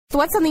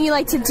What's something you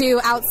like to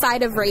do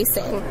outside of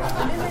racing?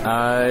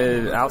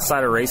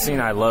 Outside of racing,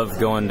 I love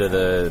going to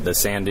the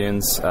sand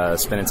dunes,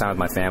 spending time with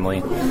my family.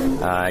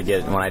 When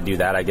I do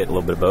that, I get a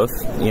little bit of both.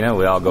 We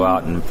all go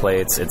out and play.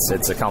 It's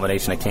a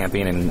combination of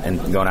camping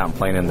and going out and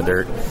playing in the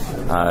dirt.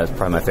 It's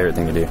probably my favorite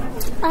thing to do.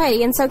 All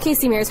right, and so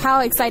Casey Mears, how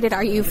excited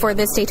are you for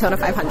this Daytona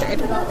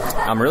 500?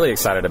 I'm really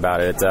excited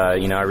about it.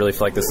 I really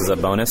feel like this is a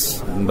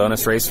bonus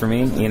race for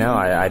me.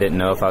 I didn't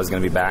know if I was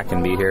going to be back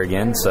and be here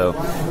again. So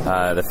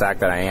the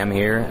fact that I am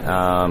here,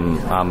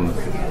 I'm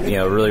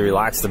really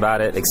relaxed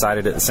about it,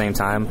 excited at the same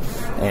time,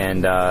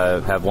 and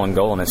have one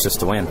goal, and it's just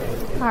to win.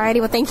 All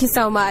righty, well, thank you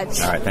so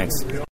much. All right, thanks.